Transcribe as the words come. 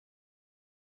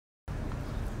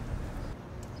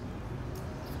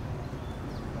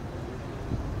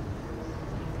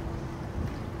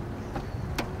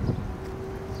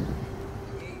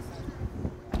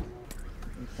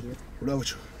up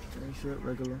with you? Ain't shit,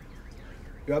 regular.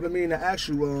 Yo, I've been meaning to ask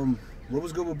you, what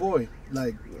was good with boy?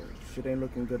 Like, shit ain't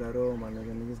looking good at all, my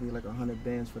nigga. Niggas need like 100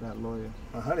 bands for that lawyer.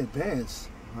 100 bands?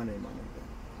 100, my nigga.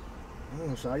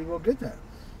 Oh, so how you gonna get that?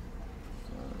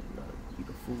 You gotta eat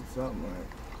the food, something like.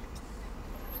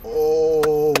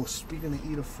 Oh, speaking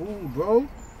of eat a food, bro,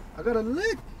 I got a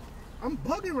lick. I'm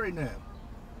bugging right now.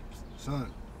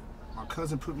 Son, my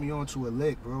cousin put me on to a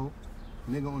lick, bro.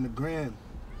 Nigga on the gram.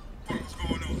 What's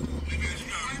going on?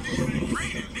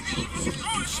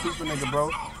 You stupid nigga, bro.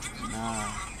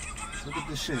 Nah. Look at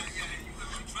this shit.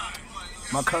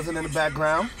 My cousin in the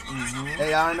background.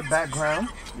 AI in the background.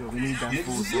 Yo, we need that Niggas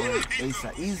food, bro. is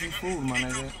ASAP. Easy food, my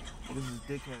nigga. This is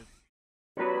dickhead.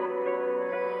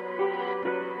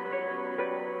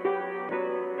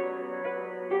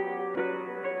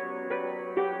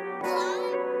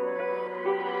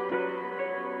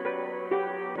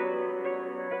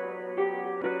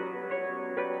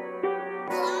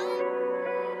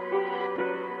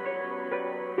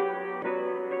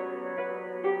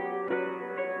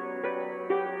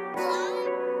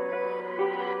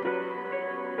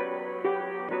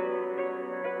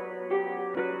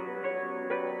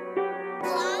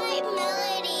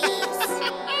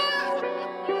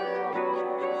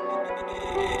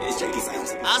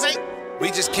 We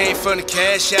just came from the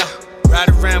cash out. Ride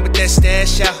around with that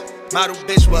stash out. Model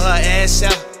bitch with her ass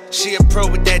out. She a pro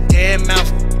with that damn mouth.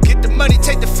 Get the money,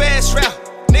 take the fast route.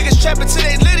 Niggas trapping till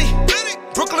they litty.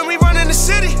 Brooklyn, we running the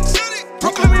city.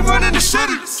 Brooklyn, we running the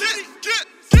city.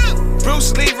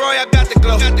 Bruce Leroy, I got the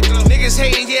glow. Niggas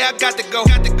hating, yeah, I got to go.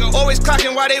 Always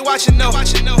clocking while they watching, no.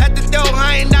 At the door,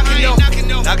 I ain't knocking,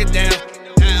 no. Knock it down.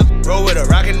 Roll with a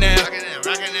rockin' now.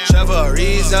 Trevor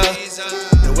Ariza.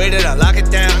 The way that I lock it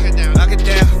down.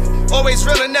 Always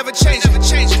real and never change.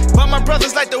 But my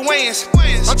brothers like the Wayans.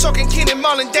 I'm talking Keenan,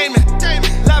 Marlon, Damon.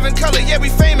 Live in color, yeah, we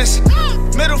famous.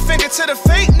 Middle finger to the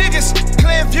fake niggas.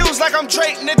 Clear views like I'm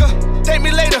Drake, nigga. Thank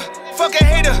me later. Fuck a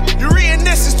hater. You reading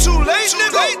this, it's too late,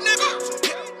 nigga.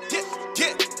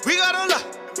 Yeah, we got a lot.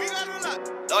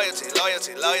 Loyalty.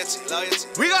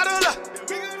 We got a lot.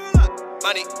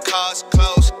 Money, cars,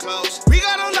 clothes. We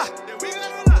got a lot.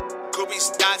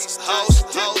 Groupies, dots, hoes.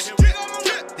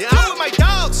 Yeah, I'm with my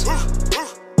dogs.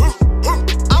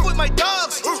 I'm with my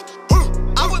dogs.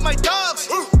 I'm with my dogs.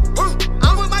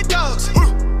 I'm with my dogs.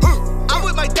 I'm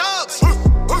with my dogs.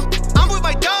 I'm with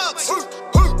my dogs.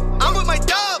 I'm with my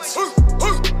dogs.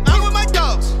 I'm with my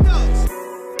dogs.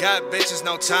 Got bitches,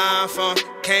 no time for 'em.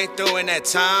 Came through in that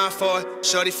time for it.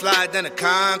 Shorty fly than a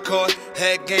Concorde.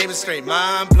 Head game is straight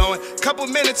mind blowing. Couple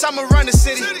minutes, I'ma run the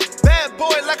city. Bad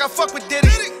boy like I fuck with Diddy.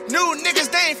 New niggas,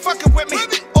 they ain't fucking with me.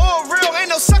 All real, ain't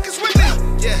no suckers with me.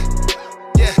 Yeah.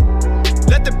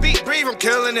 Let the beat breathe, I'm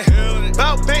killing it.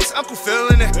 Bout Banks, Uncle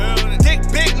feeling it. Dick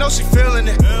big, know she feeling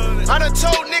it. I done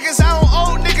told niggas I don't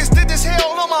owe niggas. Did this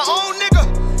hell on my own, nigga.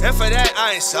 And for that,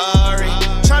 I ain't sorry.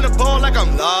 Tryna ball like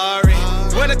I'm Larry.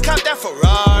 When I cop that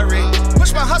Ferrari.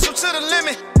 Push my hustle to the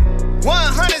limit.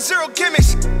 100, 0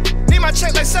 gimmicks. Need my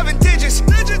check like 7 digits.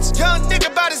 Young nigga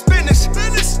about his business.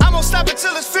 I'm gon' stop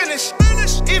until it's finished.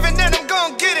 Even then, I'm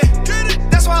gon' get it.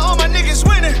 That's why all my niggas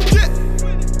winning. Yeah.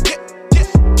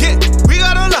 We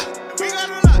got a lot.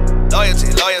 Loyalty.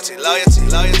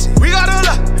 We got a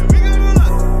lot.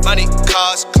 Money,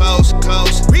 cars, clothes.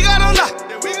 We got a lot.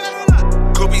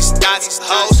 Groupies, dots,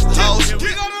 hoes.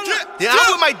 Yeah,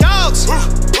 I'm with my dogs.